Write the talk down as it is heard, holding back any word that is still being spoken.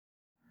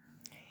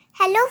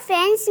Hello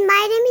friends,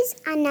 my name is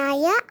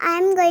Anaya. I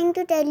am going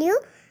to tell you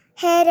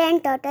Hare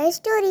and Tortoise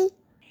story.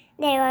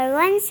 There was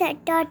once a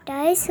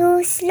tortoise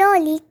who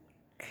slowly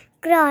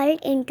crawled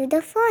into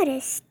the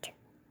forest.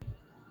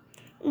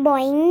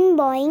 Boing,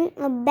 boing,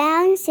 a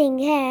bouncing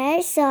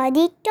hare saw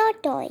the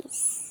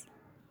tortoise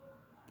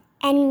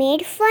and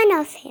made fun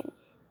of him.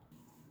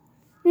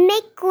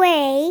 Make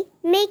way,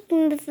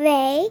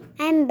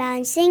 I'm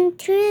bouncing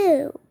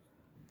through.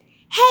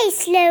 Hey,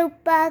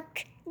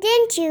 slowpoke,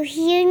 didn't you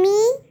hear me?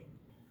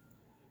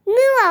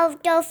 Move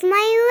out of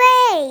my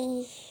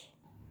way.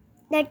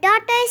 The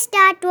tortoise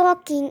started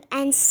walking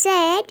and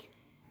said,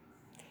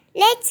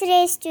 Let's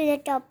race to the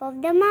top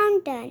of the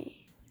mountain.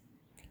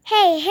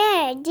 Hey,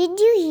 hare, did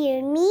you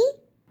hear me?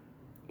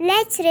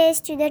 Let's race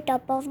to the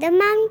top of the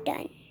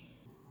mountain,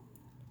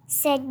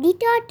 said the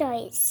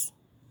tortoise.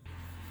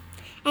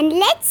 And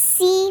let's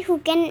see who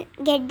can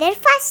get there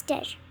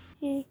faster.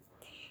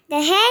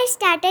 The hare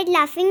started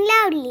laughing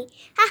loudly.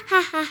 Ha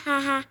ha ha ha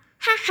ha,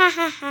 ha ha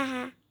ha ha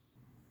ha.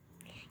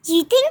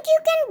 You think you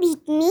can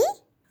beat me?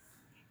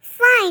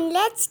 Fine,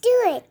 let's do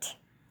it.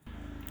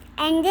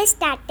 And they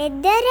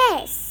started the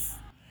race.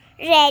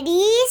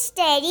 Ready,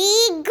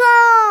 steady,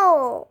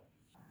 go!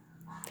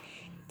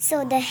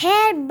 So the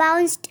hare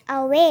bounced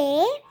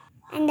away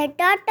and the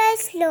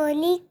tortoise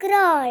slowly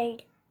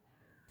crawled.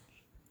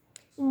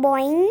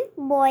 Boing,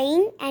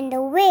 boing, and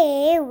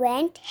away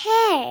went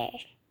hare.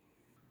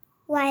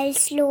 While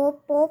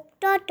slowpoke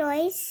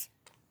tortoise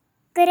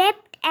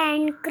crept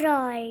and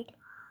crawled,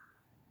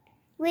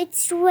 with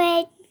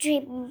sweat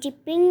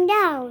dripping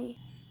down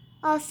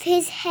off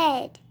his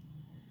head.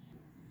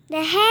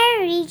 The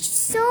hare reached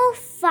so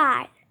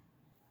far,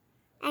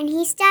 and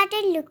he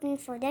started looking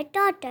for the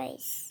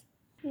tortoise.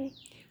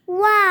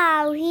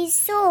 Wow, he's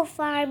so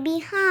far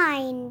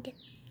behind.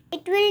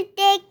 It will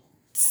take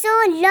so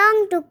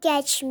long to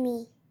catch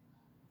me.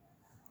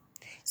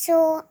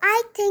 So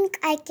I think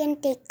I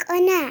can take a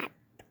nap.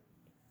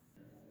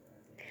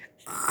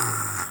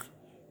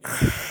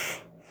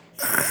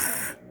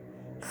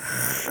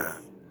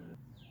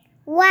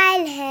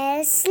 While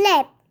hare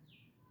slept,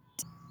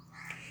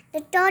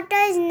 the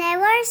tortoise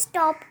never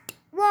stopped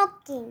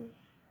walking.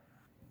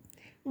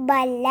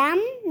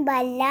 Balam,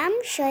 balam,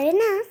 sure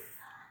enough.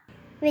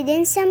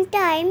 Within some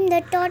time,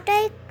 the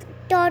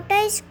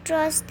tortoise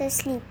crossed the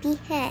sleepy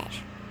hare,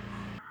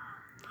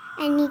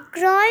 and he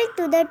crawled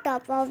to the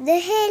top of the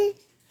hill.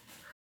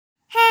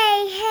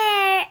 Hey,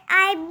 hare,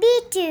 I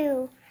beat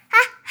you!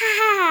 Ha ha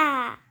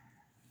ha!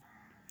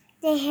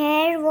 The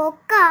hare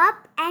woke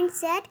up and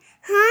said,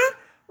 Huh?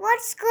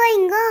 What's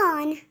going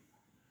on?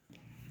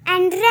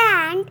 And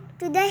ran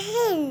to the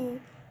hill.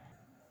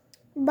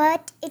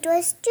 But it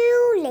was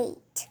too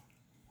late.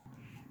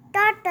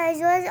 Tortoise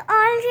was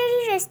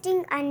already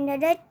resting under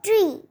the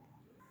tree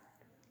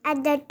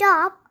at the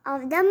top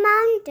of the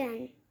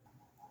mountain.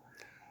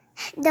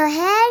 The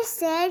hare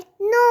said,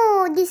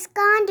 No, this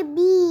can't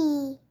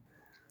be.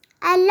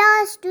 I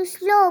lost to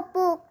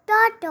slowpoke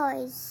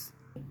tortoise.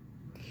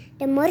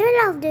 The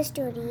moral of the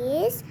story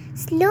is,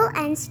 slow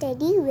and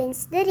steady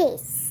wins the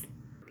race.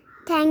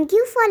 Thank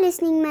you for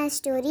listening my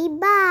story.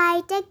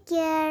 Bye. Take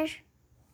care.